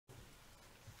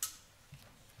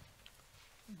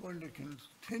Going to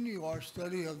continue our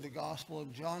study of the Gospel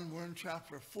of John. We're in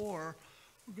chapter 4.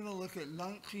 We're going to look at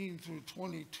 19 through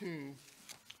 22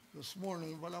 this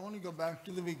morning, but I want to go back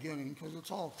to the beginning because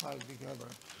it's all tied together.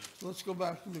 So let's go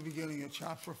back to the beginning of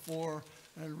chapter 4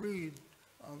 and read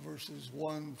verses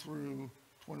 1 through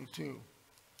 22.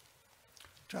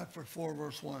 Chapter 4,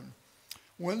 verse 1.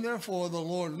 When therefore the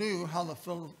Lord knew how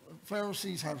the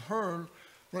Pharisees had heard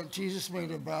that Jesus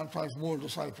made and baptized more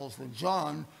disciples than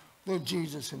John, though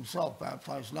Jesus himself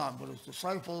baptized not, but his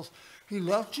disciples, he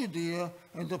left Judea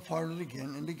and departed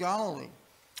again into Galilee.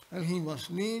 And he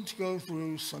must needs go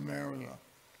through Samaria.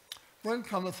 Then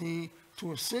cometh he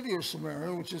to a city of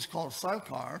Samaria, which is called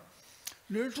Sychar,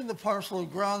 near to the parcel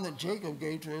of ground that Jacob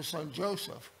gave to his son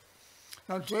Joseph.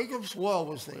 Now Jacob's well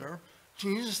was there.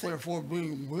 Jesus, therefore,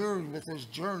 being wearied with his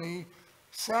journey,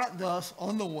 sat thus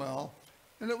on the well,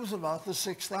 and it was about the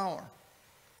 6th hour.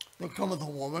 There cometh a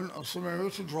woman of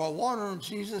Samaria to draw water, and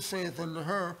Jesus saith unto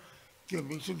her, Give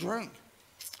me to drink.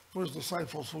 For his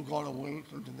disciples were gone away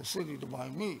into the city to buy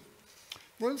meat.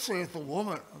 Then saith the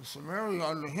woman of Samaria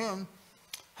unto him,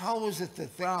 How is it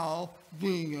that thou,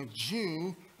 being a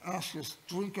Jew, askest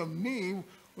drink of me,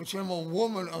 which am a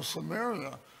woman of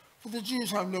Samaria? For the Jews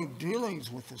have no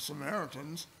dealings with the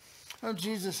Samaritans. And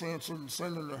Jesus answered and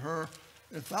said unto her,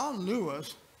 If thou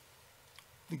knewest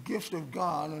the gift of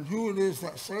God, and who it is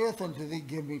that saith unto thee,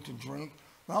 Give me to drink,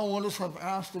 thou wouldst have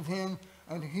asked of him,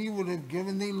 and he would have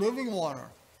given thee living water.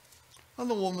 And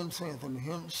the woman saith unto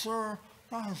him, Sir,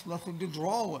 thou hast nothing to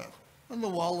draw with, and the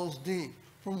well is deep.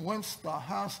 From whence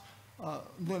hast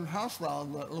thou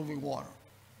that living water?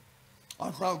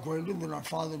 Art thou greater than our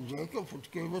father Jacob,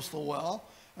 which gave us the well,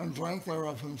 and drank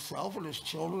thereof himself, and his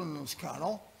children, and his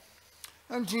cattle?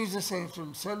 And Jesus answered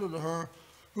and said unto her,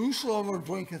 Whosoever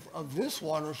drinketh of this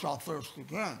water shall thirst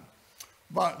again.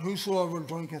 But whosoever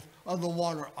drinketh of the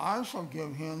water I shall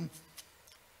give him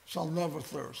shall never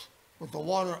thirst. But the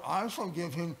water I shall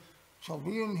give him shall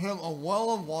be in him a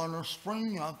well of water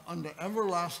springing up unto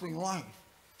everlasting life.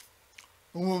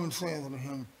 The woman saith unto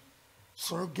him,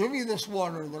 Sir, give me this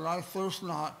water, that I thirst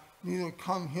not, neither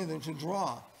come hither to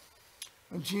draw.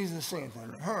 And Jesus saith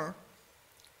unto her,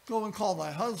 Go and call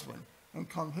thy husband, and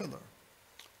come hither.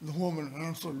 The woman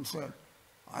answered and said,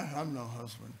 I have no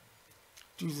husband.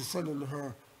 Jesus said unto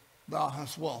her, Thou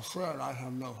hast well said, I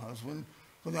have no husband,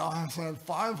 for thou hast had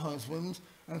 5 husbands,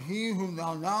 and he whom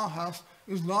thou now hast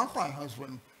is not thy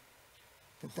husband,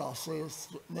 that thou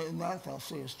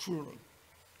sayest truly.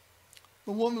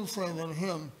 The woman said unto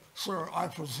him, Sir, I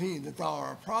perceive that thou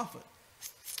art a prophet.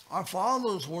 Our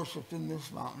fathers worshipped in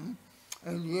this mountain,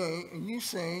 and ye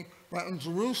say that in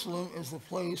Jerusalem is the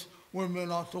place where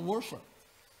men ought to worship.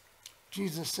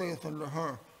 Jesus saith unto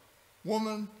her,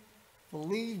 Woman,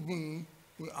 believe me,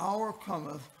 the hour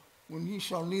cometh when ye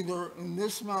shall neither in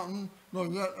this mountain nor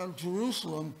yet at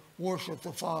Jerusalem worship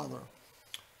the Father.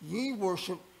 Ye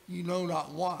worship ye know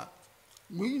not what.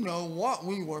 We know what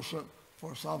we worship,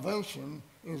 for salvation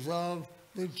is of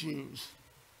the Jews.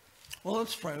 Well,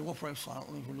 let's pray. We'll pray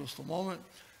silently for just a moment,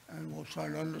 and we'll try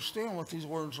to understand what these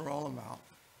words are all about.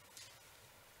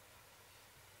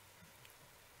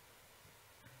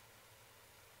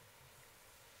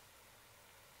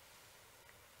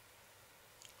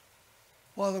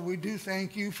 Father, we do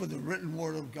thank you for the written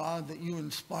word of God that you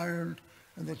inspired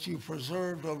and that you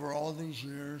preserved over all these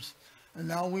years. And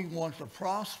now we want to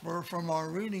prosper from our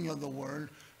reading of the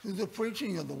word through the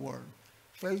preaching of the word.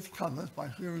 Faith cometh by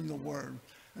hearing the word.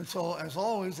 And so, as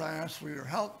always, I ask for your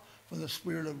help, for the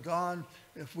Spirit of God.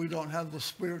 If we don't have the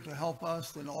Spirit to help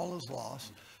us, then all is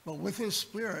lost. But with his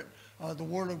Spirit, the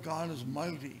word of God is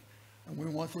mighty. And we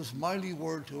want this mighty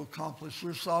word to accomplish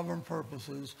your sovereign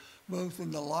purposes, both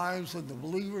in the lives of the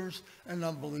believers and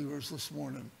unbelievers this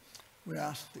morning. We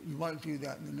ask that you might do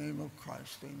that in the name of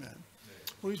Christ. Amen.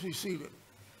 Please be seated.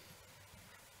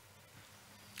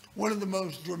 One of the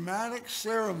most dramatic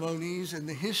ceremonies in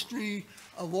the history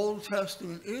of Old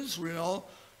Testament Israel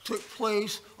took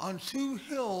place on 2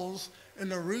 hills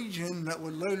in a region that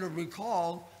would later be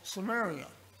called Samaria.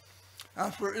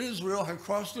 After Israel had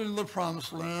crossed into the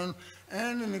Promised Land,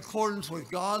 and in accordance with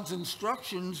God's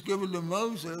instructions given to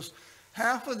Moses,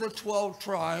 half of the 12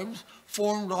 tribes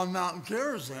formed on Mount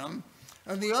Gerizim,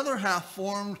 and the other half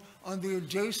formed on the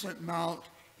adjacent Mount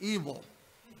Ebal.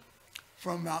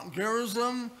 From Mount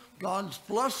Gerizim, God's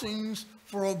blessings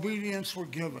for obedience were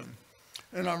given.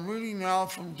 And I'm reading now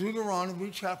from Deuteronomy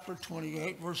chapter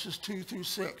 28, verses 2 through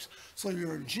 6. So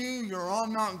you're a Jew, you're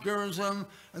on Mount Gerizim,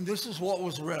 and this is what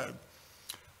was read.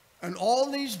 And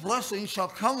all these blessings shall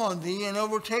come on thee and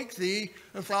overtake thee,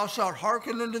 if thou shalt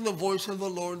hearken unto the voice of the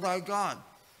Lord thy God.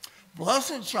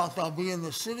 Blessed shalt thou be in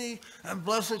the city, and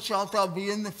blessed shalt thou be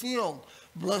in the field.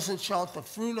 Blessed shalt the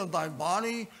fruit of thy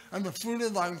body, and the fruit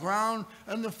of thy ground,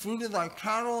 and the fruit of thy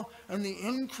cattle, and the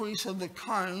increase of the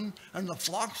kine, and the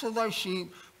flocks of thy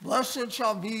sheep. Blessed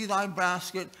shall be thy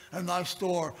basket and thy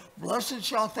store. Blessed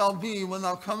shalt thou be when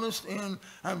thou comest in,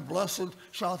 and blessed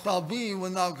shalt thou be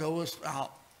when thou goest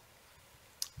out.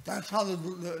 That's how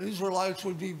the Israelites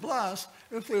would be blessed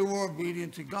if they were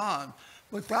obedient to God.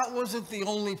 But that wasn't the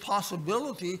only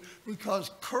possibility,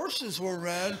 because curses were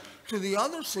read to the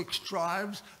other 6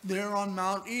 tribes there on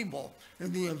Mount Ebal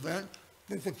in the event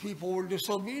that the people were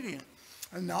disobedient.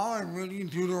 And now I'm reading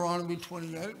Deuteronomy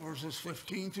 28, verses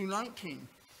 15 through 19.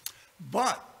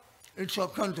 But it shall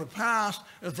come to pass,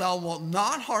 if thou wilt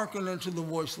not hearken unto the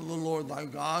voice of the Lord thy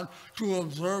God, to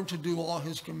observe to do all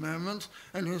his commandments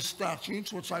and his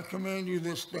statutes, which I command you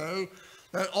this day,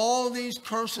 that all these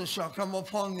curses shall come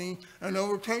upon thee and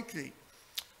overtake thee.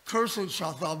 Cursed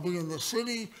shalt thou be in the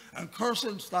city, and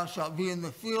cursed thou shalt be in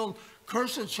the field.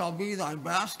 Cursed shall be thy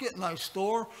basket and thy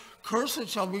store. Cursed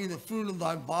shall be the fruit of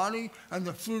thy body, and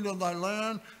the fruit of thy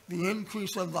land, the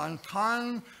increase of thy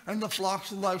kine, and the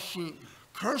flocks of thy sheep.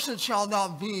 Cursed shalt thou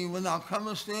be when thou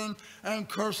comest in, and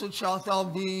cursed shalt thou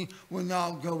be when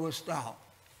thou goest out.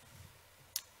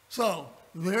 So,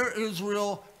 there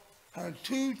Israel had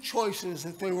 2 choices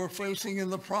that they were facing in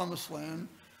the Promised Land,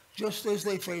 just as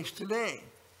they face today.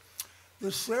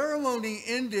 The ceremony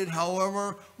ended,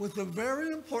 however, with a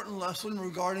very important lesson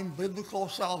regarding biblical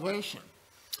salvation,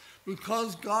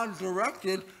 because God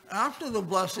directed, after the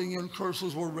blessing and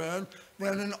curses were read,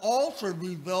 that an altar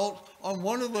be built on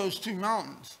one of those 2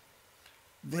 mountains.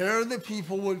 There the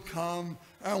people would come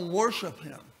and worship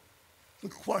him. The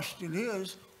question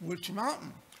is, which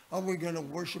mountain? Are we going to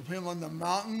worship him on the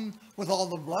mountain with all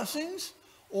the blessings,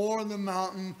 or the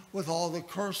mountain with all the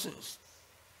curses?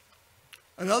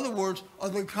 In other words, are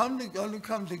they going to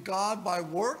come to God by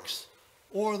works,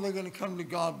 or are they going to come to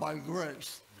God by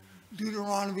grace?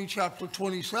 Deuteronomy chapter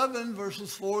 27,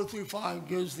 verses 4 through 5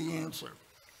 gives the answer.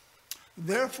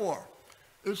 Therefore,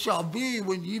 it shall be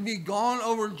when ye be gone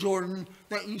over Jordan,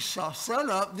 that ye shall set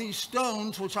up these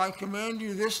stones which I command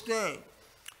you this day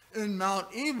in Mount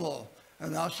Ebal,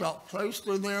 and thou shalt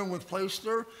plaister there with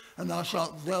plaister, and thou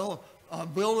shalt build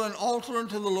an altar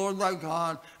unto the Lord thy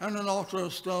God, and an altar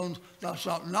of stones. Thou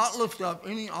shalt not lift up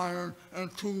any iron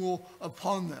and tool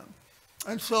upon them.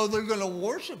 And so they're going to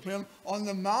worship him on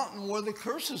the mountain where the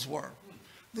curses were.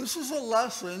 This is a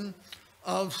lesson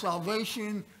of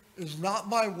salvation is not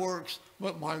by works,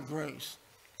 but by grace.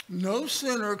 No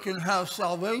sinner can have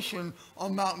salvation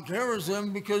on Mount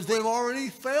Gerizim because they've already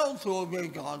failed to obey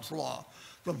God's law.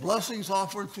 The blessings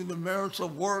offered through the merits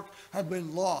of work have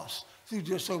been lost through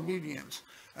disobedience.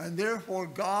 And therefore,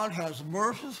 God has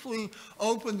mercifully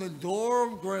opened the door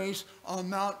of grace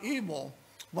on Mount Ebal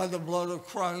by the blood of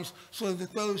Christ, so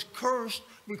that those cursed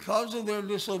because of their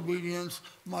disobedience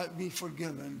might be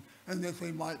forgiven, and that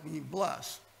they might be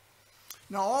blessed.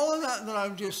 Now, all of that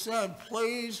I've just said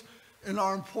plays in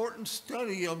our important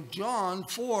study of John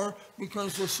 4,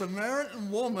 because the Samaritan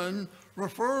woman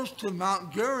refers to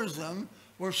Mount Gerizim,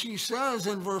 where she says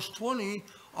in verse 20,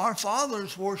 our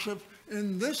fathers worshiped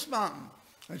in this mountain.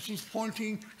 And she's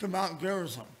pointing to Mount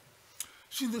Gerizim.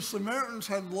 See, the Samaritans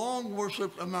had long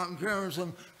worshipped at Mount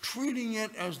Gerizim, treating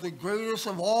it as the greatest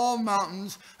of all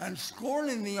mountains and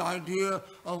scorning the idea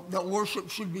that worship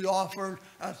should be offered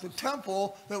at the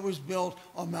temple that was built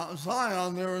on Mount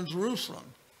Zion there in Jerusalem.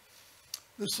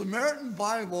 The Samaritan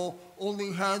Bible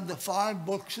only had the 5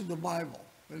 books of the Bible.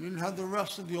 They didn't have the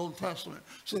rest of the Old Testament.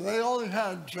 So they only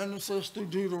had Genesis through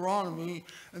Deuteronomy,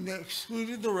 and they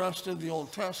excluded the rest of the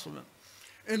Old Testament.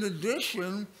 In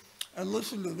addition, and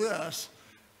listen to this,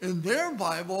 in their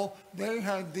Bible, they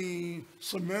had the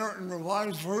Samaritan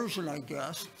Revised Version, I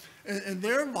guess. In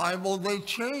their Bible, they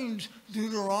changed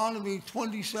Deuteronomy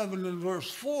 27 and verse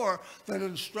 4 that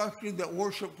instructed that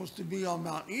worship was to be on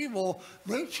Mount Ebal.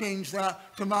 They changed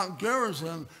that to Mount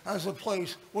Gerizim as a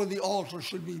place where the altar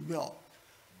should be built.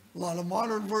 A lot of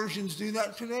modern versions do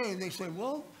that today, and they say,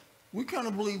 well, we kind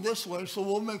of believe this way, so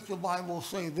we'll make the Bible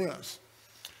say this.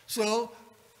 So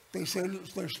they said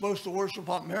they're supposed to worship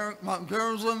on Mount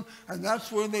Gerizim, and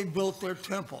that's where they built their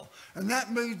temple. And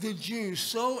that made the Jews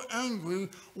so angry,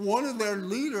 one of their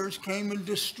leaders came and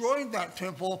destroyed that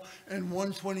temple in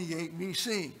 128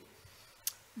 BC.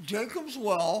 Jacob's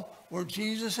well, where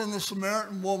Jesus and the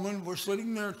Samaritan woman were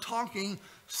sitting there talking,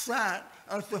 sat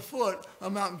at the foot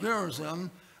of Mount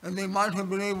Gerizim, and they might have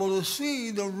been able to see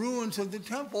the ruins of the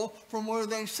temple from where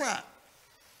they sat.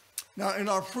 Now, in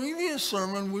our previous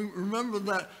sermon, we remember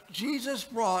that Jesus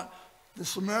brought the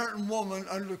Samaritan woman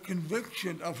under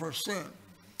conviction of her sin.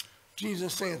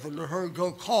 Jesus saith unto her,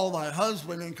 go call thy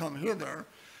husband and come hither.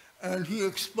 And he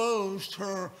exposed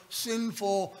her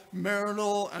sinful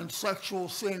marital and sexual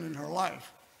sin in her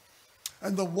life.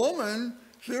 And the woman,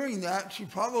 hearing that, she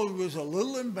probably was a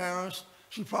little embarrassed.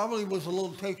 She probably was a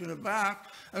little taken aback.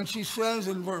 And she says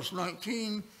in verse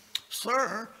 19,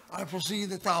 Sir, I perceive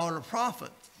that thou art a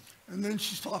prophet. And then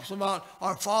she talks about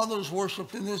our fathers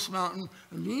worshipped in this mountain,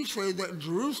 and ye say that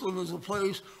Jerusalem is a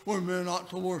place where men ought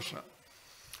to worship.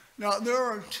 Now, there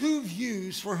are two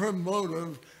views for her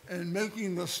motive in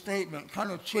making this statement,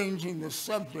 kind of changing the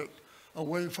subject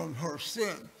away from her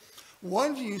sin.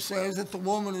 One view says that the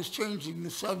woman is changing the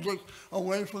subject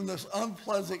away from this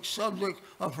unpleasant subject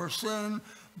of her sin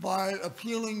by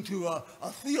appealing to a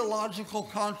theological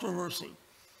controversy.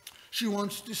 She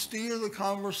wants to steer the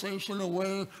conversation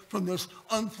away from this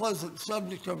unpleasant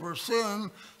subject of her sin,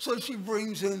 so she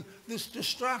brings in this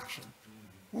distraction.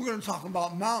 We're going to talk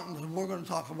about mountains, and we're going to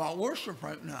talk about worship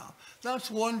right now. That's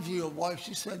one view of why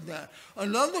she said that.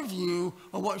 Another view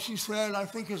of what she said, I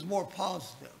think, is more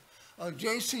positive.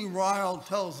 J.C. Ryle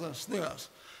tells us this.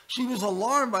 She was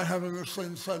alarmed by having her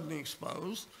sin suddenly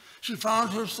exposed. She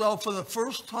found herself for the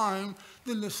first time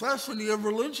the necessity of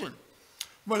religion.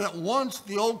 But at once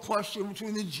the old question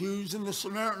between the Jews and the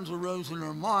Samaritans arose in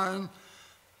her mind.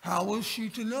 How was she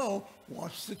to know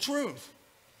what's the truth?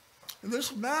 And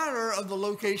this matter of the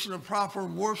location of proper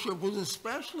worship was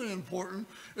especially important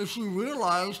as she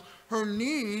realized her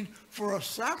need for a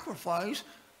sacrifice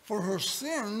for her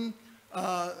sin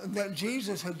that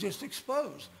Jesus had just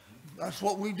exposed. That's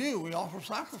what we do. We offer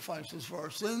sacrifices for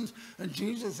our sins, and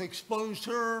Jesus exposed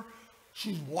her.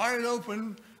 She's wide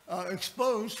open,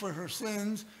 exposed for her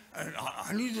sins, and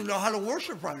I need to know how to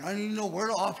worship right. I need to know where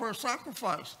to offer a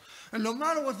sacrifice. And no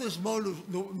matter what this motive,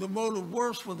 the motive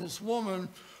was for this woman,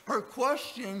 her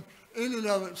question in and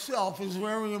of itself is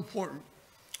very important.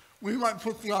 We might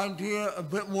put the idea a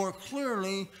bit more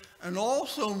clearly and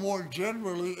also more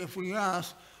generally if we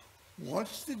ask,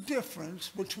 what's the difference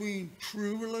between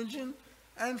true religion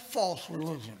and false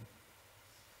religion?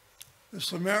 The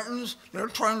Samaritans, they're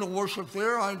trying to worship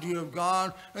their idea of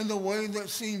God in the way that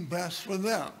seemed best for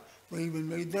them. They even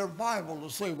made their Bible to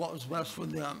say what was best for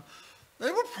them. They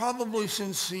were probably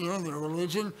sincere in their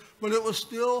religion, but it was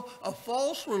still a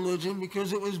false religion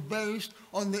because it was based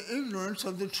on the ignorance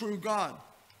of the true God.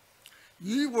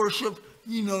 Ye worship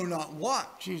ye know not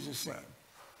what, Jesus said.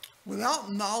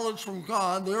 Without knowledge from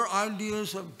God, their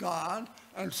ideas of God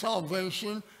and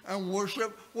salvation and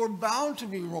worship were bound to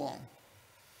be wrong.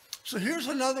 So here's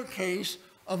another case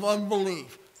of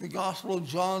unbelief. The Gospel of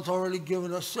John's already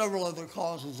given us several other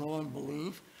causes of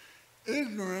unbelief.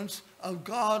 Ignorance of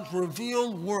God's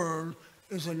revealed word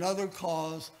is another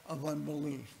cause of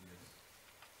unbelief.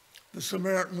 The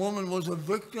Samaritan woman was a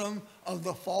victim of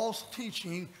the false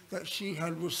teaching that she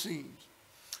had received.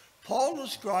 Paul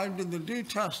described in the New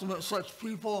Testament such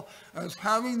people as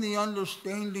having the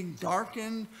understanding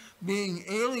darkened, being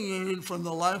alienated from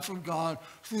the life of God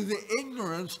through the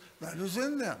ignorance that is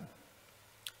in them.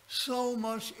 So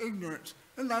much ignorance.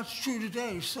 And that's true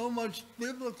today. So much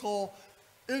biblical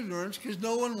ignorance because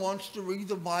no one wants to read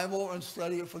the Bible and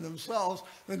study it for themselves.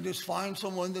 They just find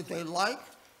someone that they like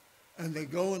and they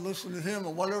go and listen to him,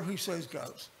 and whatever he says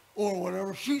goes, or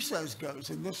whatever she says goes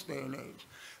in this day and age.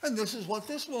 And this is what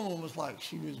this woman was like.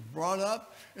 She was brought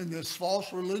up in this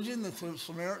false religion that the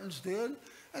Samaritans did,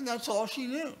 and that's all she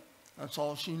knew. That's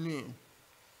all she knew.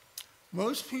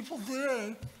 Most people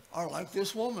today are like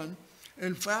this woman.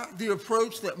 In fact, the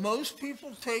approach that most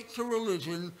people take to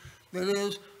religion, that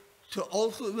is, to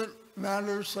ultimate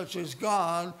matters such as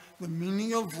God, the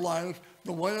meaning of life,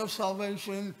 the way of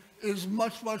salvation, is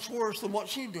much, much worse than what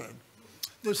she did.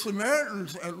 The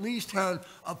Samaritans at least had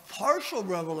a partial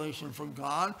revelation from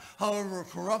God, however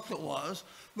corrupt it was,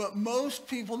 but most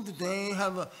people today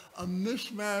have a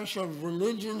mishmash of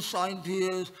religious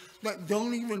ideas that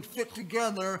don't even fit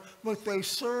together, but they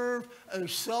serve a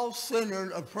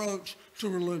self-centered approach to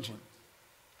religion.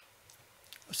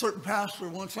 A certain pastor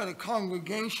once had a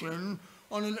congregation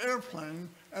on an airplane,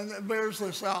 and it bears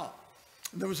this out.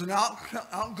 There was an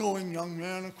outgoing young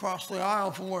man across the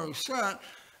aisle from where he sat,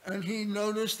 and he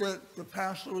noticed that the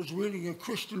pastor was reading a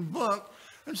Christian book,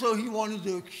 and so he wanted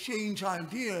to exchange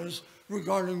ideas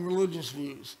regarding religious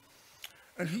views.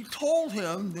 And he told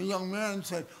him, the young man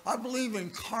said, I believe in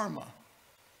karma,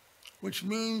 which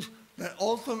means that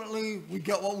ultimately we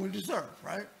get what we deserve,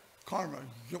 right? Karma,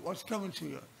 you get what's coming to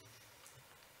you.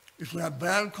 If you have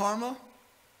bad karma,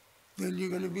 then you're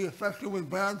going to be affected with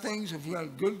bad things. If you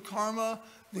have good karma,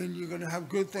 then you're going to have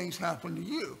good things happen to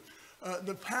you.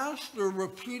 the pastor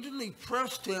repeatedly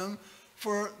pressed him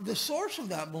for the source of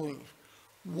that belief.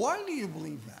 Why do you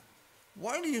believe that?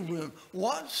 Why do you believe?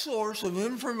 What source of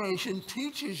information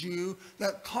teaches you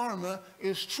that karma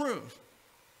is truth?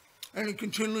 And he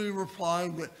continually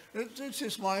replied that it's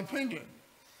just my opinion.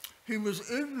 He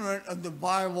was ignorant of the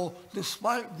Bible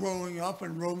despite growing up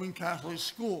in Roman Catholic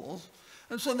schools.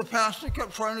 And so the pastor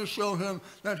kept trying to show him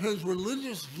that his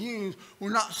religious views were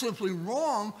not simply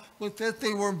wrong, but that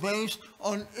they were based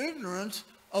on ignorance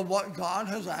of what God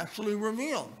has actually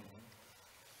revealed.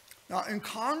 Now, in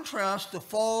contrast to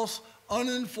false,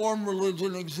 uninformed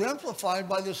religion exemplified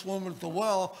by this woman at the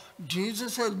well,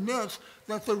 Jesus admits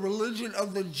that the religion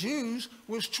of the Jews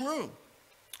was true.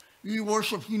 You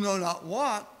worship you know not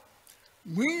what.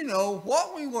 We know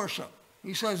what we worship,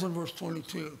 he says in verse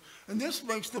 22. And this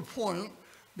makes the point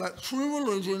that true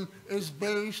religion is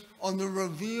based on the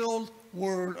revealed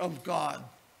Word of God.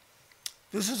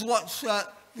 This is what set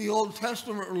the Old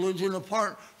Testament religion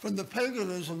apart from the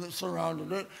paganism that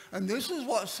surrounded it, and this is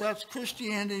what sets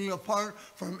Christianity apart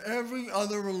from every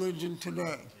other religion today.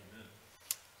 Amen.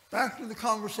 Back to the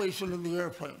conversation in the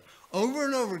airplane. Over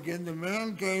and over again, the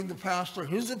man gave the pastor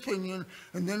his opinion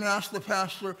and then asked the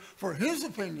pastor for his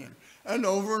opinion. And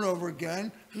over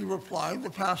again, he replied, the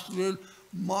pastor did,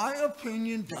 my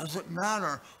opinion doesn't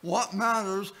matter. What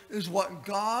matters is what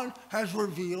God has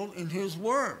revealed in his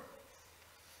word.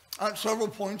 At several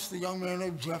points, the young man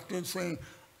objected, saying,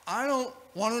 I don't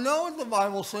want to know what the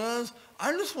Bible says.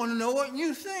 I just want to know what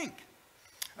you think.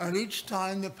 And each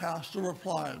time the pastor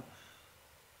replied,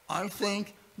 I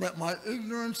think that my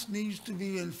ignorance needs to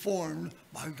be informed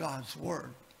by God's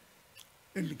word,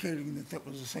 indicating that that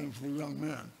was the same for the young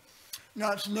man.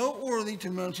 Now, it's noteworthy to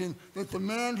mention that the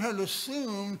man had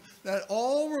assumed that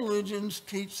all religions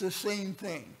teach the same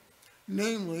thing,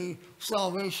 namely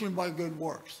salvation by good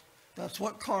works. That's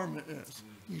what karma is.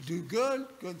 You do good,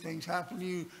 good things happen to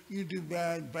you. You do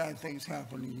bad, bad things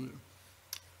happen to you.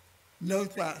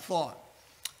 Note that thought.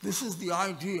 This is the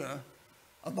idea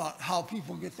about how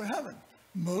people get to heaven.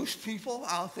 Most people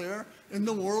out there in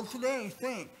the world today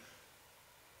think,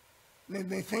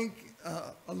 they think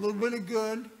a little bit of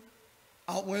good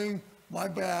outweighing my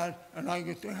bad, and I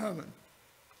get to heaven.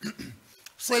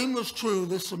 Same was true of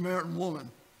this Samaritan woman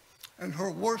and her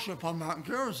worship on Mount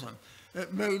Gerizim.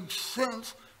 It made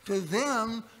sense to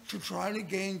them to try to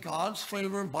gain God's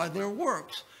favor by their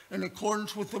works, in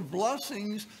accordance with the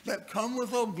blessings that come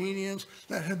with obedience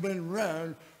that have been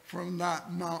read from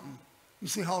that mountain. You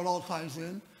see how it all ties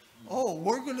in? Oh,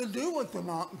 we're going to do what the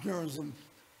Mount Gerizim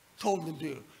told to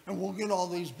do, and we'll get all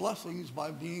these blessings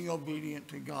by being obedient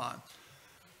to God.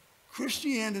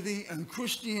 Christianity and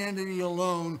Christianity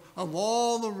alone of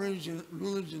all the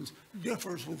religions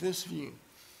differs with this view.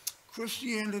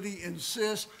 Christianity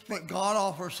insists that God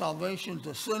offers salvation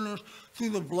to sinners through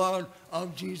the blood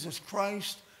of Jesus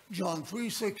Christ. John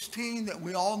 3:16, that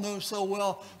we all know so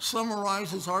well,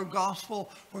 summarizes our gospel.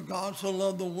 For God so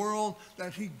loved the world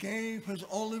that he gave his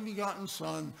only begotten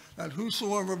Son, that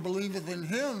whosoever believeth in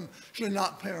him should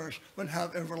not perish, but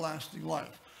have everlasting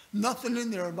life. Nothing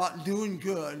in there about doing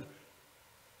good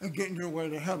and getting your way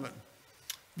to heaven.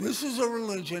 This is a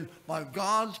religion by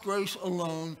God's grace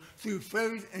alone, through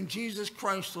faith in Jesus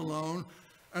Christ alone,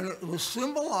 and it was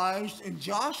symbolized in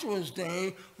Joshua's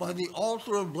day by the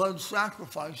altar of blood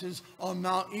sacrifices on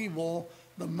Mount Ebal,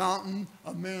 the mountain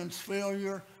of man's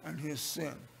failure and his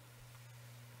sin.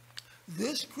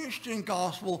 This Christian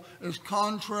gospel is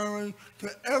contrary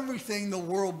to everything the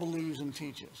world believes and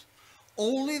teaches.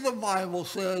 Only the Bible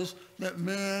says that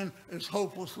man is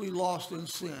hopelessly lost in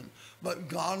sin, but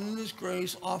God in his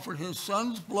grace offered his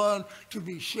Son's blood to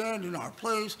be shed in our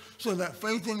place so that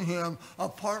faith in him,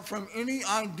 apart from any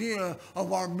idea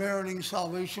of our meriting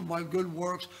salvation by good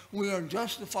works, we are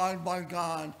justified by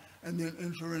God and then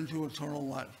enter into eternal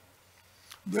life.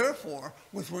 Therefore,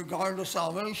 with regard to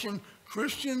salvation,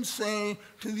 Christians say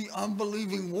to the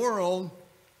unbelieving world,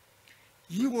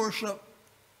 you worship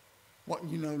what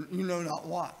you know not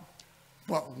what,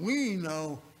 but we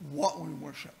know what we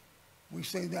worship. We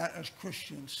say that as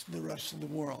Christians to the rest of the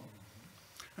world.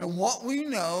 And what we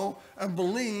know and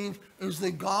believe is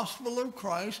the gospel of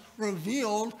Christ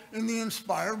revealed in the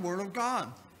inspired word of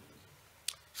God.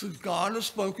 Since God has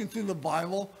spoken through the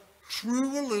Bible, true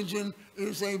religion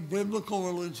is a biblical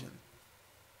religion.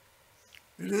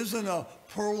 It isn't a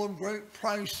pearl of great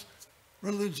price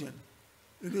religion.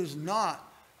 It is not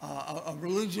a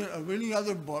religion of any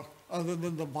other book other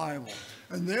than the Bible.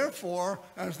 And therefore,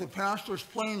 as the pastor's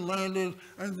plane landed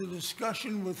and the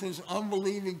discussion with his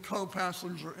unbelieving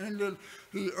co-passenger ended,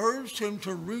 he urged him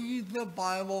to read the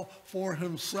Bible for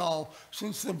himself,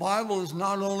 since the Bible is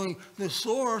not only the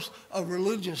source of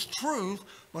religious truth,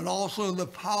 but also the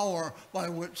power by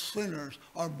which sinners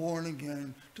are born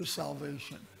again to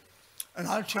salvation. And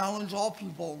I challenge all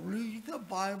people, read the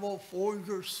Bible for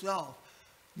yourself.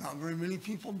 Not very many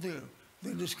people do.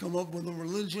 They just come up with a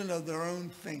religion of their own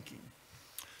thinking.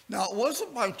 Now, it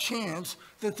wasn't by chance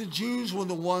that the Jews were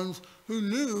the ones who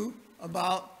knew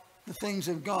about the things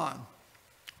of God.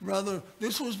 Rather,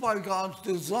 this was by God's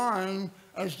design,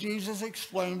 as Jesus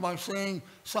explained by saying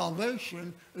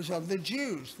salvation is of the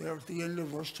Jews, there at the end of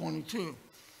verse 22.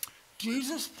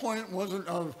 Jesus' point wasn't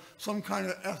of some kind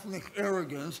of ethnic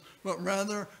arrogance, but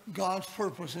rather God's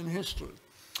purpose in history.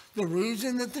 The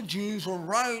reason that the Jews were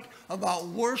right about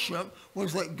worship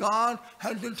was that God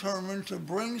had determined to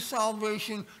bring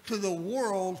salvation to the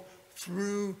world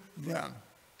through them.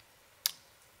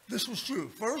 This was true,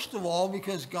 first of all,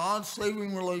 because God's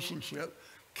saving relationship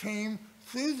came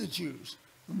through the Jews.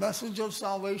 The message of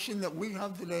salvation that we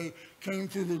have today came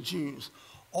through the Jews.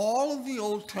 All of the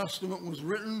Old Testament was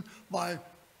written by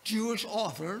Jewish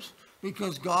authors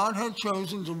because God had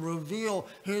chosen to reveal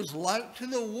his light to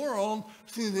the world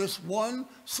through this one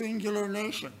singular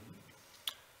nation.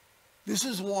 This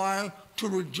is why to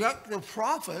reject the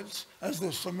prophets, as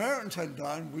the Samaritans had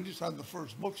done, we just had the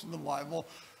first books in the Bible,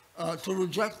 to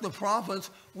reject the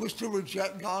prophets was to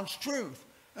reject God's truth.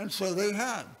 And so they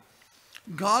had.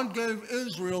 God gave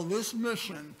Israel this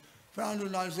mission found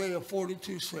in Isaiah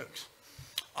 42:6.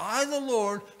 I, the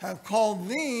Lord, have called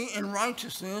thee in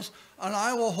righteousness, and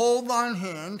I will hold thine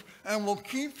hand, and will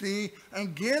keep thee,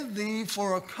 and give thee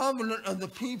for a covenant of the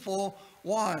people.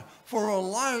 Why? For a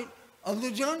light of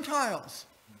the Gentiles.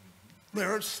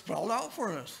 There it's spelled out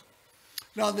for us.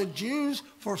 Now the Jews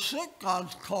forsook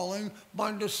God's calling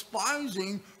by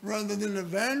despising rather than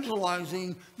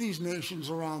evangelizing these nations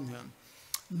around them.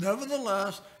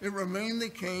 Nevertheless, it remained the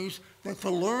case that to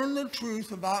learn the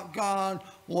truth about God,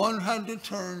 one had to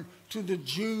turn to the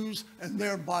Jews and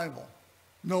their Bible,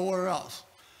 nowhere else.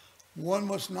 One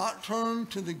must not turn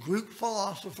to the Greek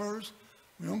philosophers.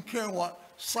 We don't care what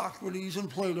Socrates and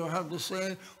Plato have to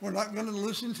say. We're not going to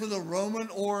listen to the Roman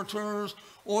orators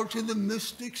or to the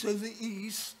mystics of the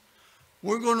East.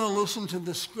 We're going to listen to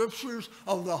the scriptures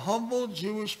of the humble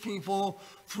Jewish people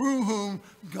through whom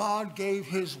God gave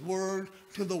his word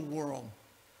to the world.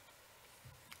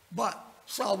 But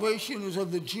salvation is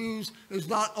of the Jews is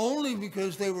not only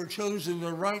because they were chosen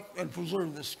to write and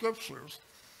preserve the scriptures.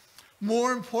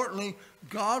 More importantly,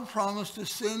 God promised to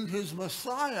send his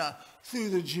Messiah through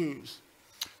the Jews.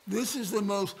 This is the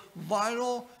most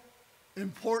vital,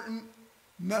 important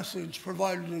message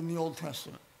provided in the Old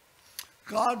Testament.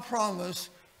 God promised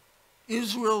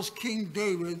Israel's King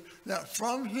David that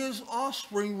from his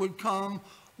offspring would come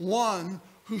one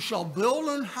who shall build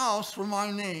an house for my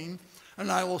name,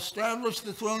 and I will establish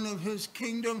the throne of his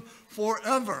kingdom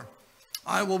forever.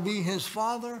 I will be his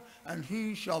father, and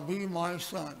he shall be my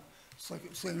son.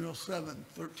 2 Samuel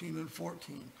 7:13 and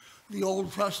 14. The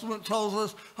Old Testament tells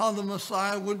us how the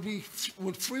Messiah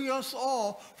would free us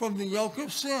all from the yoke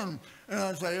of sin in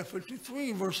Isaiah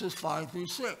 53, verses 5 through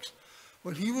 6.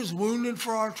 But he was wounded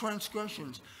for our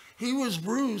transgressions. He was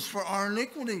bruised for our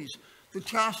iniquities. The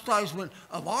chastisement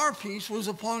of our peace was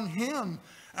upon him,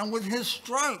 and with his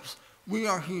stripes we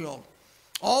are healed.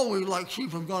 All we like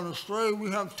sheep have gone astray.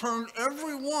 We have turned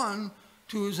every one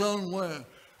to his own way,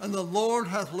 and the Lord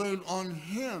hath laid on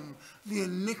him the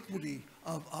iniquity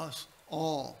of us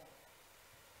all.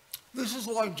 This is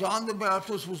why John the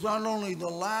Baptist was not only the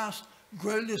last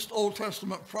greatest Old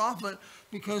Testament prophet,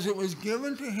 because it was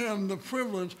given to him the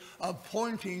privilege of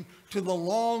pointing to the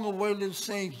long-awaited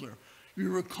Savior. You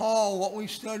recall what we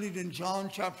studied in John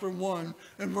chapter 1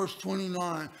 and verse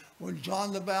 29. When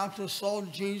John the Baptist saw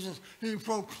Jesus, he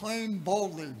proclaimed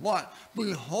boldly, what?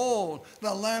 Behold,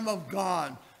 the Lamb of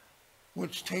God,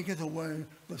 which taketh away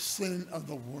the sin of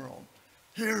the world.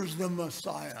 Here's the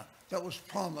Messiah that was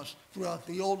promised throughout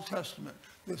the Old Testament.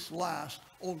 This last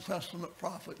Old Testament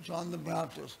prophet, John the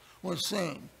Baptist, was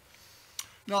saying.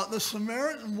 Now, the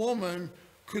Samaritan woman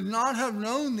could not have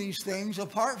known these things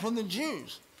apart from the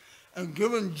Jews. And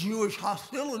given Jewish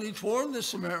hostility toward the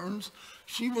Samaritans,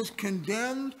 she was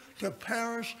condemned to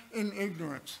perish in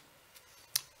ignorance.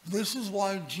 This is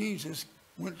why Jesus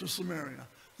went to Samaria.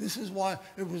 This is why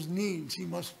it was needs he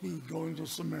must be going to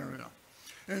Samaria.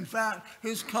 In fact,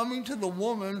 his coming to the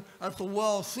woman at the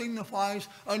well signifies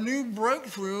a new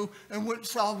breakthrough in which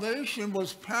salvation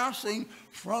was passing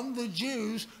from the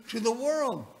Jews to the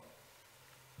world.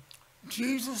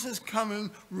 Jesus' coming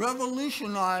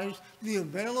revolutionized the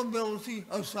availability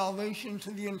of salvation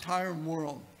to the entire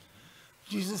world.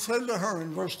 Jesus said to her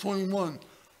in verse 21,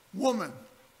 "Woman,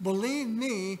 believe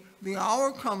me, the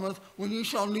hour cometh when ye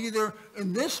shall neither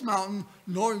in this mountain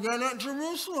nor yet at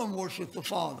Jerusalem worship the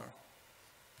Father."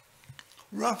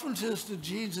 References to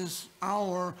Jesus'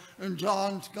 hour in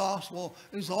John's gospel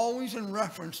is always in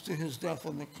reference to his death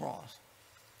on the cross.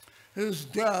 His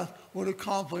death would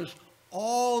accomplish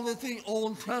all that the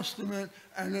Old Testament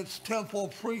and its temple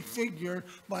prefigured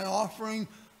by offering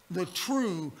the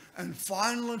true and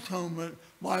final atonement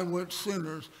by which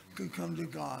sinners could come to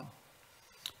God.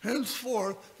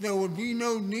 Henceforth, there would be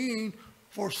no need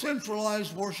for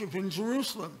centralized worship in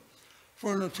Jerusalem,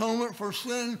 for an atonement for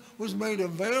sin was made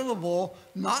available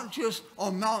not just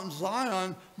on Mount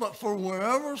Zion, but for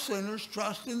wherever sinners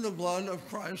trust in the blood of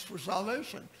Christ for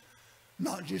salvation.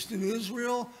 Not just in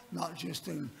Israel, not just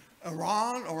in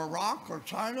Iran or Iraq or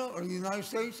China or the United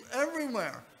States,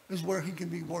 everywhere is where he can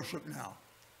be worshiped now.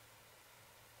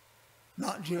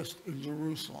 Not just in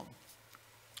Jerusalem.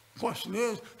 The question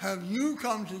is, have you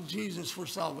come to Jesus for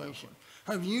salvation?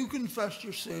 Have you confessed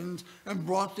your sins and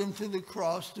brought them to the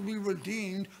cross to be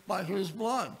redeemed by his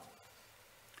blood?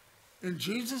 In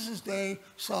Jesus' day,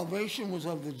 salvation was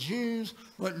of the Jews,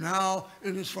 but now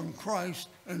it is from Christ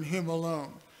and him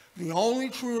alone. The only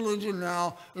true religion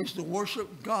now is to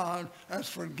worship God as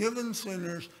forgiven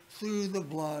sinners through the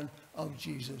blood of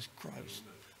Jesus Christ.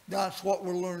 That's what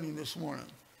we're learning this morning.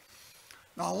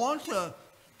 Now I want to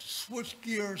switch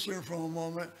gears here for a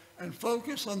moment and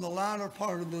focus on the latter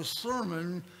part of this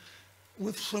sermon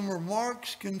with some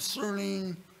remarks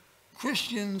concerning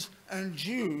Christians and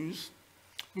Jews,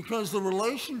 because the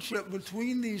relationship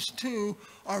between these two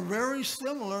are very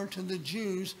similar to the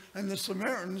Jews and the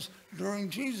Samaritans during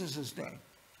Jesus' day.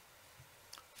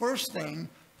 First thing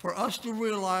for us to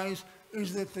realize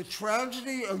is that the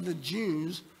tragedy of the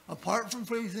Jews, apart from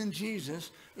faith in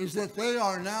Jesus, is that they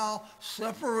are now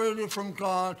separated from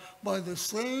God by the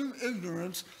same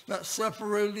ignorance that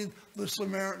separated the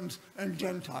Samaritans and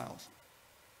Gentiles.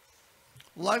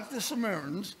 Like the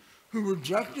Samaritans, who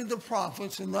rejected the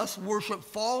prophets and thus worshiped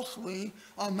falsely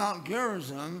on Mount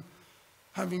Gerizim,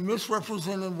 having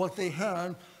misrepresented what they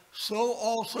had, so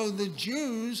also the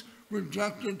Jews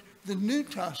rejected the New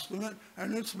Testament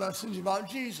and its message about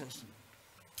Jesus.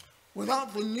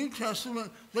 Without the New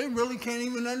Testament, they really can't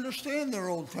even understand their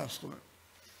Old Testament.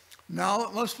 Now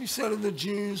it must be said of the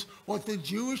Jews what the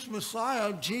Jewish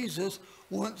Messiah, Jesus,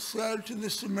 once said to the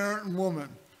Samaritan woman,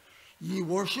 "Ye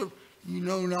worship, ye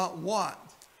know not what.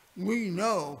 We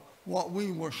know what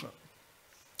we worship."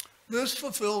 This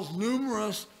fulfills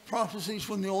numerous prophecies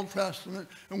from the Old Testament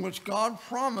in which God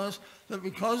promised that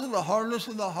because of the hardness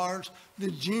of the hearts,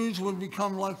 the Jews would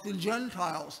become like the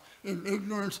Gentiles in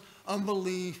ignorance,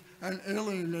 unbelief, and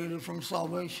alienated from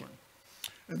salvation.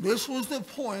 And this was the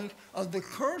point of the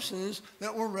curses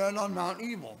that were read on Mount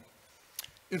Ebal.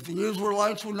 If the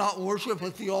Israelites would not worship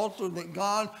at the altar that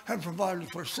God had provided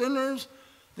for sinners,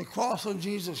 the cross of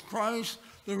Jesus Christ,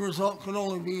 the result could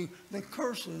only be the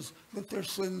curses that their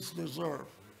sins deserve.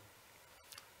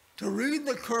 To read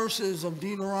the curses of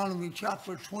Deuteronomy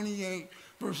chapter 28,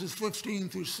 verses 15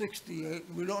 through 68,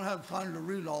 we don't have time to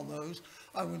read all those.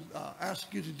 I would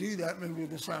ask you to do that maybe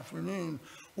this afternoon.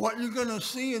 What you're going to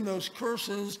see in those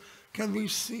curses can be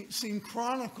seen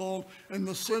chronicled in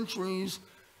the centuries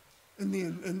in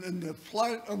the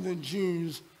plight of the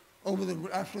Jews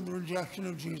after the rejection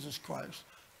of Jesus Christ.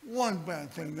 One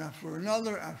bad thing after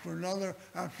another, after another,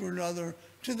 after another,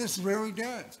 to this very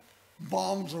day.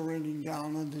 Bombs are raining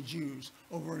down on the Jews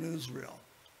over in Israel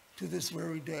to this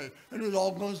very day. And it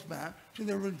all goes back to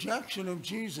their rejection of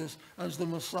Jesus as the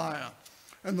Messiah.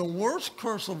 And the worst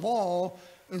curse of all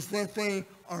is that they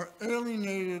are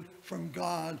alienated from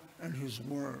God and his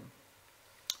word.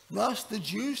 Thus, the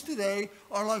Jews today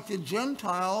are like the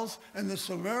Gentiles and the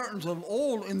Samaritans of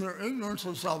old in their ignorance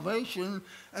of salvation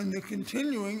and the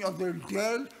continuing of their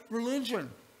dead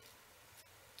religion.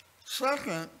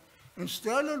 Second,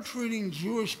 instead of treating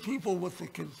Jewish people with the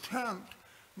contempt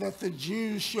that the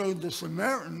Jews showed the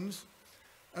Samaritans,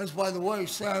 as by the way,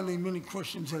 sadly, many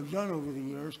Christians have done over the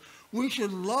years, we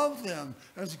should love them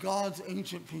as God's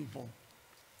ancient people.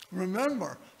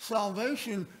 Remember,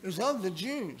 salvation is of the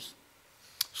Jews.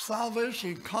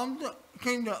 Salvation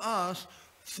came to us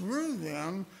through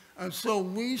them, and so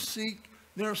we seek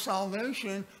their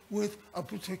salvation with a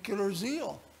particular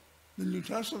zeal. The New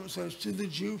Testament says, to the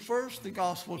Jew first the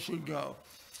gospel should go.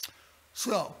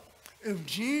 So, if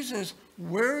Jesus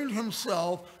wearied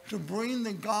himself to bring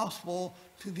the gospel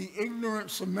to the ignorant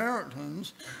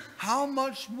Samaritans, how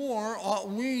much more ought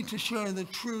we to share the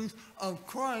truth of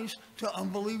Christ to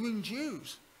unbelieving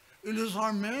Jews? It is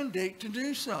our mandate to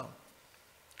do so.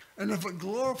 And if it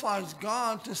glorifies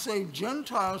God to save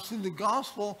Gentiles through the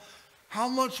gospel, how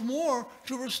much more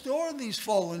to restore these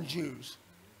fallen Jews?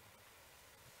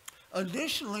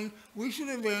 Additionally, we should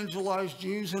evangelize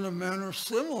Jews in a manner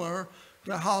similar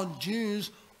to how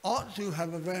Jews ought to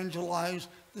have evangelized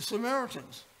the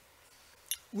Samaritans.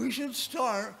 We should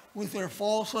start with their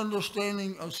false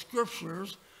understanding of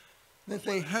scriptures that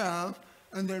they have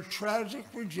and their tragic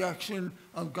rejection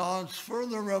of God's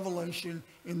further revelation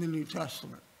in the New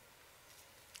Testament.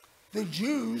 The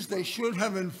Jews, they should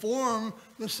have informed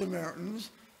the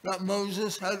Samaritans that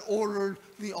Moses had ordered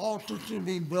the altar to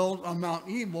be built on Mount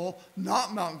Ebal,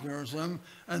 not Mount Gerizim,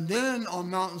 and then on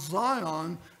Mount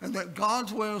Zion, and that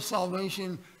God's way of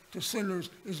salvation to sinners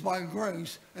is by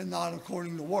grace and not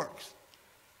according to works.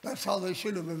 That's how they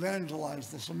should have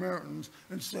evangelized the Samaritans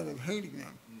instead of hating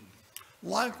them.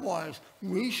 Likewise,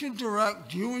 we should direct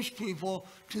Jewish people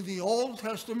to the Old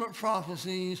Testament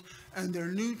prophecies and their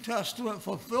New Testament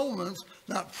fulfillments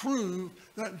that prove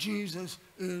that Jesus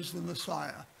is the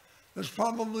Messiah. There's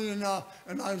probably enough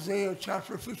in Isaiah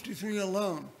chapter 53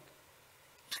 alone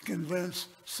to convince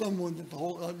someone, that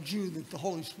a Jew that the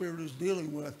Holy Spirit is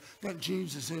dealing with, that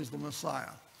Jesus is the Messiah.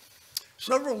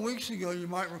 Several weeks ago, you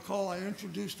might recall, I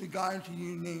introduced a guy to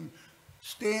you named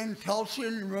Stan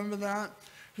Telchin. Remember that?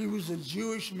 He was a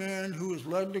Jewish man who was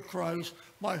led to Christ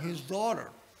by his daughter.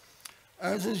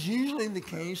 As is usually the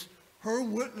case, her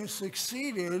witness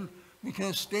succeeded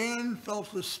because Stan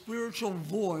felt the spiritual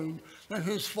void that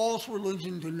his false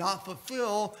religion did not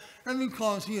fulfill, and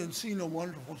because he had seen a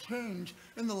wonderful change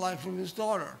in the life of his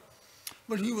daughter.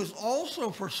 But he was also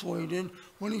persuaded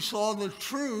when he saw the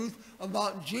truth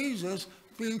about Jesus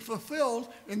being fulfilled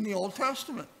in the Old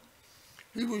Testament.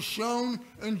 He was shown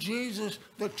in Jesus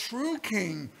the true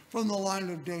king from the line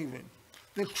of David,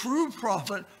 the true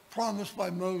prophet promised by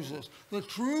Moses, the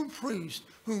true priest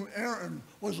whom Aaron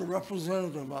was a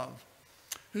representative of.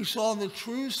 He saw the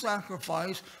true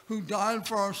sacrifice who died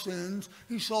for our sins.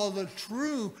 He saw the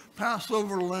true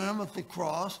Passover lamb at the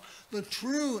cross, the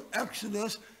true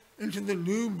exodus into the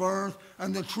new birth,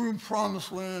 and the true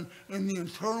promised land and the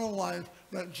eternal life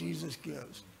that Jesus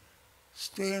gives.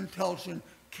 Stan Telchin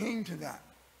came to that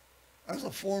as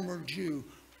a former Jew,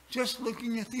 just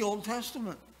looking at the Old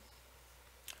Testament.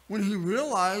 When he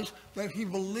realized that he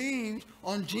believed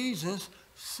on Jesus,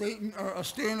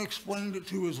 Stan explained it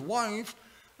to his wife,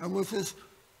 and with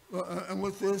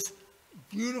this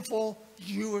beautiful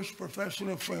Jewish profession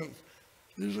of faith.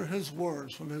 These are his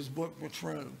words from his book,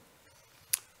 Betrayed.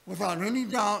 Without any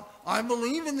doubt, I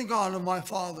believe in the God of my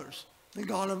fathers, the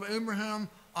God of Abraham,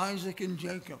 Isaac, and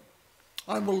Jacob.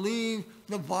 I believe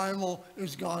the Bible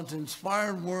is God's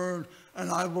inspired word, and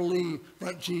I believe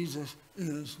that Jesus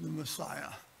is the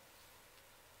Messiah.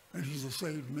 And he's a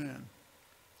saved man.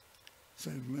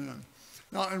 Saved man.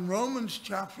 Now, in Romans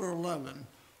chapter 11,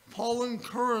 Paul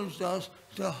encouraged us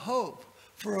to hope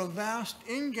for a vast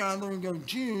ingathering of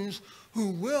Jews who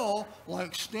will,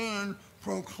 like Stan,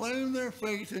 proclaim their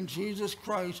faith in Jesus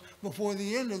Christ before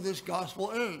the end of this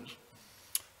gospel age.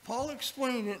 Paul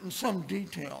explained it in some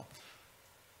detail.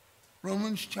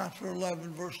 Romans chapter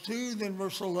 11, verse 2, then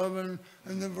verse 11,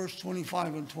 and then verse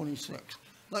 25 and 26.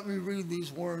 Let me read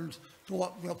these words to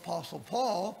what the Apostle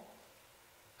Paul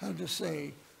had to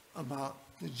say about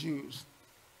the Jews.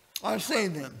 I say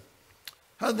then,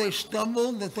 have they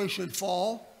stumbled that they should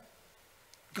fall?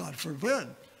 God forbid.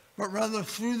 But rather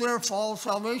through their fall,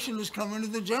 salvation is coming to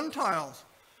the Gentiles,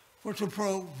 for to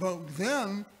provoke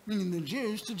them, meaning the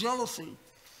Jews, to jealousy.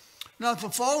 Now if the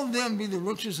fall of them be the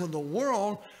riches of the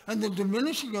world, and the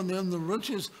diminishing of them the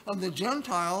riches of the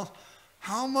Gentiles,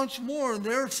 how much more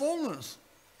their fullness?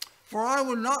 For I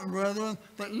would not, brethren,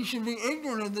 that ye should be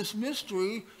ignorant of this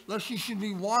mystery, lest ye should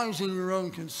be wise in your own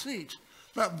conceits,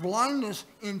 that blindness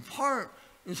in part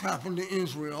is happened to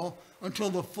Israel, until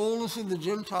the fullness of the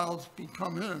Gentiles be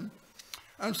come in.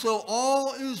 And so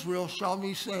all Israel shall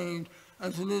be saved,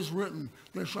 as it is written,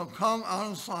 there shall come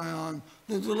out of Zion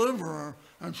the deliverer,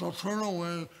 and shall turn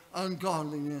away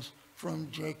ungodliness from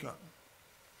Jacob.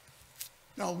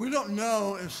 Now, we don't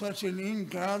know if such an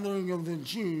ingathering of the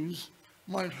Jews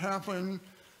might happen,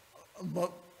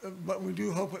 but we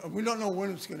do hope it. We don't know when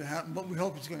it's going to happen, but we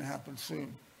hope it's going to happen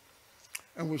soon.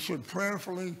 And we should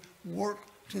prayerfully work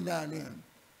to that end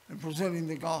and presenting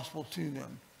the gospel to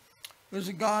them. There's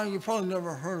a guy, you probably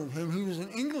never heard of him. He was an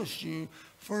English Jew.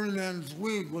 Ferdinand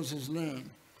Zweig was his name.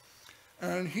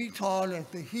 And he taught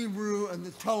at the Hebrew and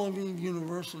the Tel Aviv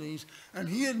universities, and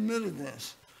he admitted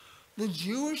this. the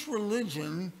Jewish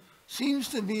religion seems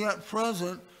to be at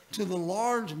present to the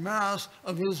large mass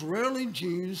of Israeli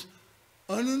Jews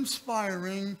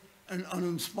uninspiring and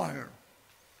uninspired.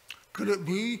 Could it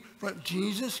be that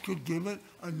Jesus could give it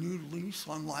a new lease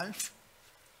on life?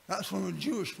 That's from a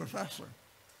Jewish professor.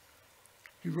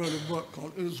 He wrote a book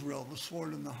called Israel, the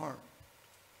Sword in the Heart.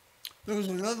 There was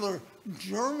another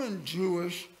German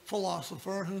Jewish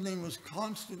philosopher, his name was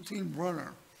Constantine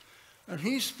Brunner, and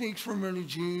he speaks for many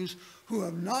Jews who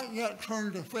have not yet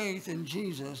turned to faith in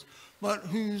Jesus, but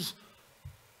whose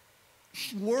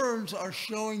words are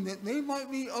showing that they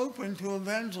might be open to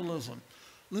evangelism.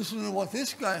 Listen to what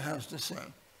this guy has to say.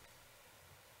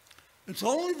 Is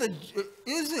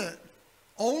it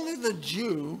only the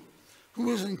Jew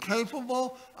who is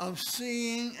incapable of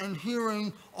seeing and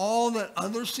hearing all that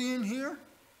others see and hear?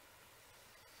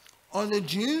 Are the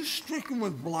Jews stricken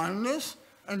with blindness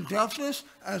and deafness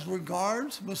as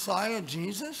regards Messiah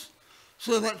Jesus,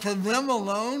 so that to them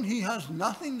alone he has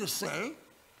nothing to say?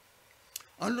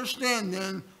 Understand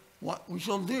then what we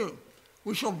shall do.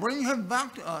 We shall bring him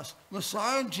back to us.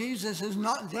 Messiah Jesus is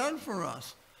not dead for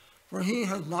us, for he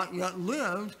has not yet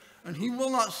lived, and he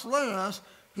will not slay us.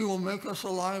 He will make us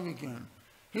alive again.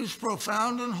 His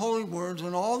profound and holy words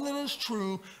and all that is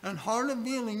true and heart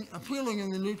appealing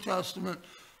in the New Testament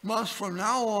must from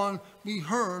now on be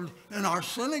heard in our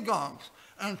synagogues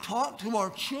and taught to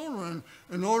our children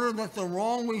in order that the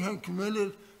wrong we have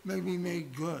committed may be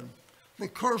made good, the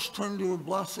curse turned to a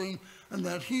blessing, and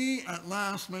that he at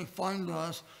last may find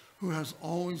us who has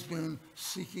always been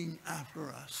seeking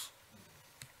after us.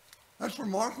 That's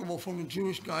remarkable from a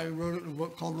Jewish guy who wrote it in a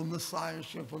book called The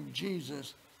Messiahship of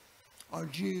Jesus. Are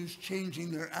Jews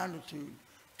changing their attitude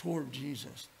toward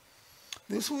Jesus?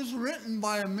 This was written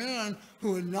by a man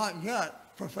who had not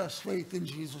yet professed faith in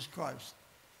Jesus Christ.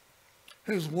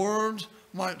 His words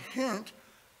might hint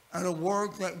at a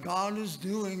work that God is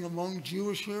doing among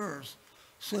Jewish hearers,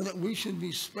 so that we should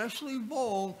be specially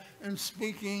bold in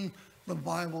speaking the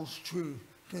Bible's truth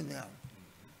to them.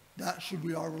 That should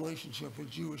be our relationship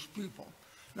with Jewish people.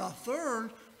 Now,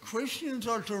 third, Christians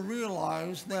are to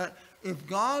realize that if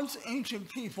God's ancient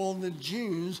people, the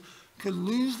Jews, could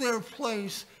lose their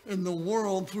place in the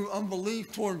world through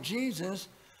unbelief toward Jesus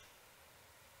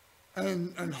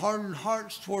and hardened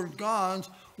hearts toward God's,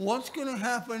 what's going to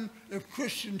happen if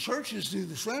Christian churches do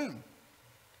the same?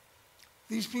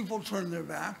 These people turn their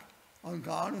back on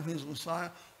God and his Messiah.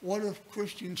 What if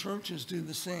Christian churches do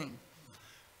the same?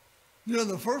 You know,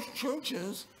 the first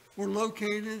churches were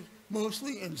located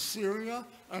mostly in Syria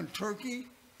and Turkey,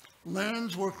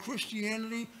 lands where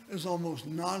Christianity is almost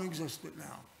non-existent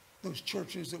now. Those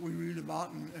churches that we read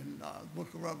about in the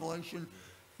book of Revelation,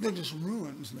 they're just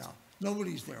ruins now.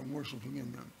 Nobody's there worshiping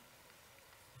in them.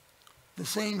 The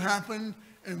same happened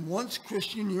in once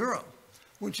Christian Europe,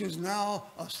 which is now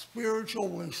a spiritual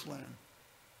wasteland.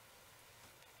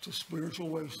 It's a spiritual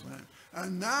wasteland.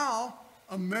 And now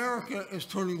America is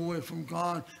turning away from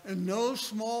God in no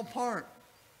small part.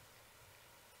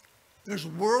 There's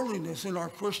worldliness in our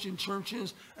Christian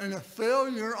churches and a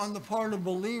failure on the part of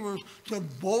believers to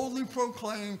boldly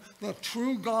proclaim the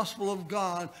true gospel of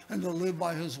God and to live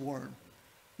by his word.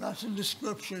 That's a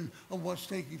description of what's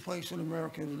taking place in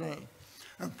America today.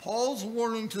 And Paul's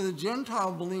warning to the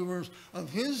Gentile believers of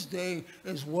his day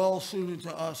is well suited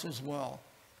to us as well.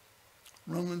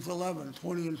 Romans 11,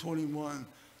 20 and 21.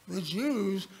 The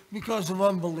Jews, because of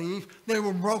unbelief, they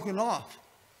were broken off.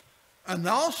 And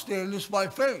thou standest by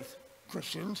faith,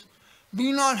 Christians.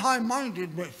 Be not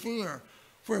high-minded, but fear.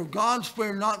 For if God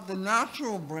spare not the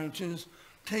natural branches,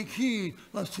 take heed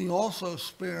lest he also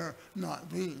spare not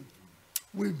thee.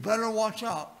 We better watch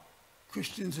out,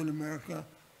 Christians in America.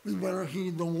 We better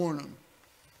heed the warning.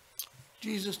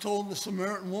 Jesus told the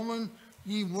Samaritan woman,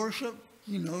 ye worship,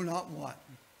 ye know not what.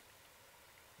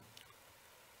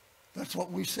 That's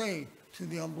what we say to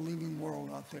the unbelieving world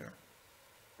out there,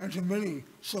 and to many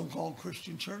so-called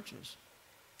Christian churches.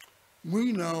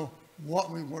 We know what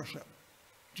we worship,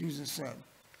 Jesus said.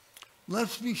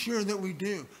 Let's be sure that we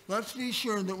do. Let's be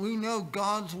sure that we know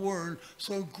God's word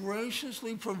so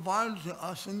graciously provided to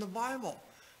us in the Bible.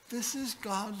 This is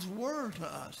God's word to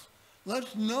us.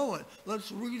 Let's know it.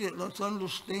 Let's read it. Let's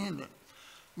understand it.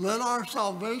 Let our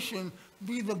salvation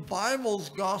be the Bible's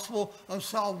gospel of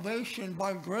salvation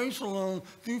by grace alone,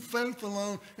 through faith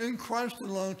alone, in Christ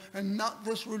alone, and not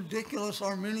this ridiculous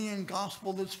Arminian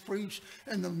gospel that's preached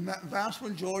in the vast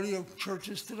majority of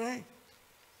churches today.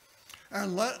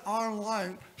 And let our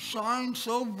light shine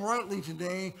so brightly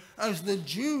today as the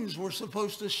Jews were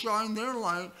supposed to shine their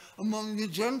light among the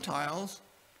Gentiles,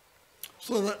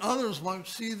 so that others might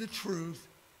see the truth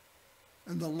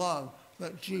and the love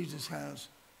that Jesus has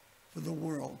for the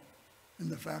world and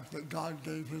the fact that God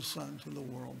gave his Son to the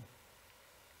world.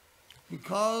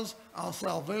 Because our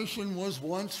salvation was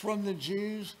once from the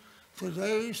Jews,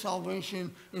 today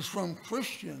salvation is from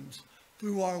Christians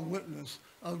through our witness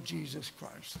of Jesus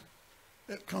Christ.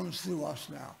 It comes through us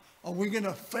now. Are we going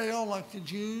to fail like the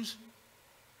Jews?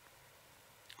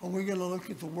 Are we going to look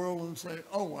at the world and say,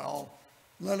 oh, well,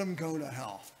 let them go to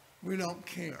hell. We don't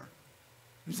care.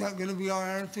 Is that going to be our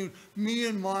attitude? Me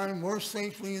and mine, we're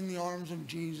safely in the arms of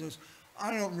Jesus.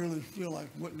 I don't really feel like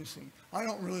witnessing. I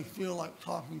don't really feel like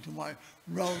talking to my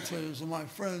relatives and my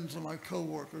friends and my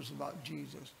co-workers about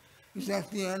Jesus. Is that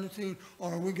the attitude?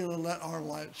 Or are we going to let our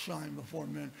light shine before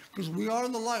men? Because we are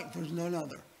the light. There's none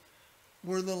other.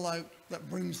 We're the light that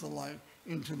brings the light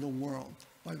into the world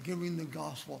by giving the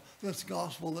gospel. This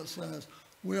gospel that says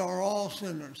we are all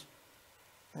sinners.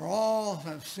 For all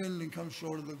have sinned and come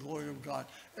short of the glory of God.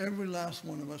 Every last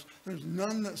one of us. There's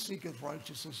none that seeketh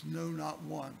righteousness, no, not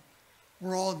one.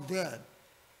 We're all dead.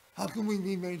 How can we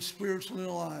be made spiritually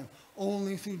alive?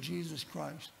 Only through Jesus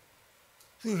Christ.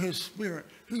 Through his Spirit.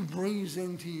 He breathes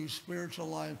into you spiritual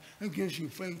life and gives you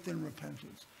faith and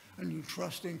repentance. And you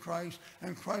trust in Christ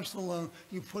and Christ alone.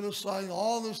 You put aside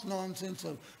all this nonsense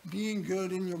of being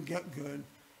good and you'll get good.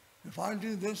 If I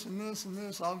do this and this and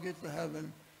this, I'll get to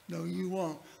heaven. No, you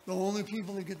won't. The only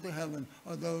people that get to heaven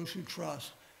are those who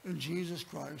trust in Jesus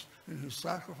Christ and his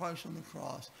sacrifice on the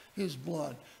cross, his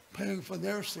blood, paying for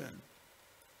their sin.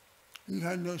 He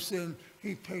had no sin.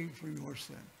 He paid for your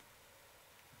sin,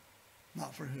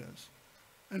 not for his.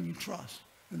 And you trust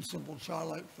in simple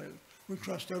childlike faith. We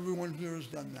trust everyone here has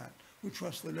done that. We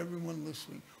trust that everyone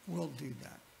listening will do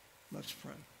that. Let's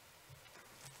pray.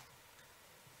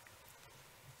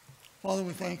 Father,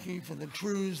 we thank you for the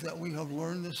truths that we have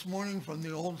learned this morning from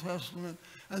the Old Testament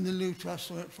and the New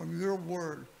Testament from your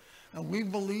word. And we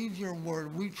believe your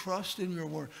word. We trust in your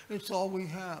word. It's all we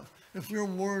have. If your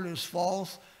word is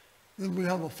false, then we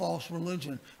have a false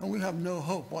religion. And we have no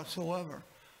hope whatsoever.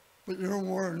 But your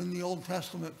word in the Old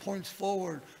Testament points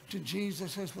forward to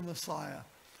Jesus as the Messiah.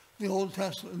 The Old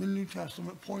Testament, the New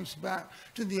Testament points back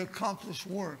to the accomplished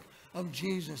work of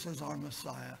Jesus as our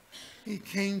Messiah. He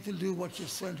came to do what you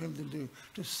sent him to do,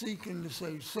 to seek and to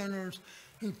save sinners.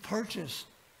 He purchased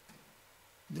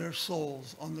their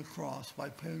souls on the cross by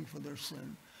paying for their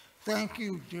sin. Thank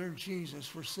you, dear Jesus,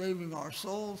 for saving our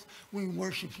souls. We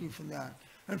worship you for that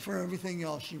and for everything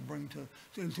else you bring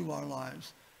into our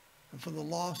lives. And for the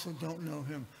lost that don't know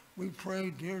him, we pray,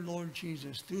 dear Lord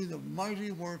Jesus, through the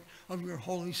mighty work of your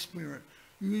Holy Spirit,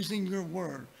 using your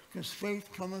word, because faith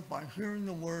cometh by hearing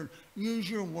the word. Use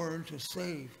your word to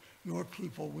save your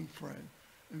people, we pray.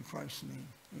 In Christ's name,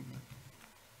 amen.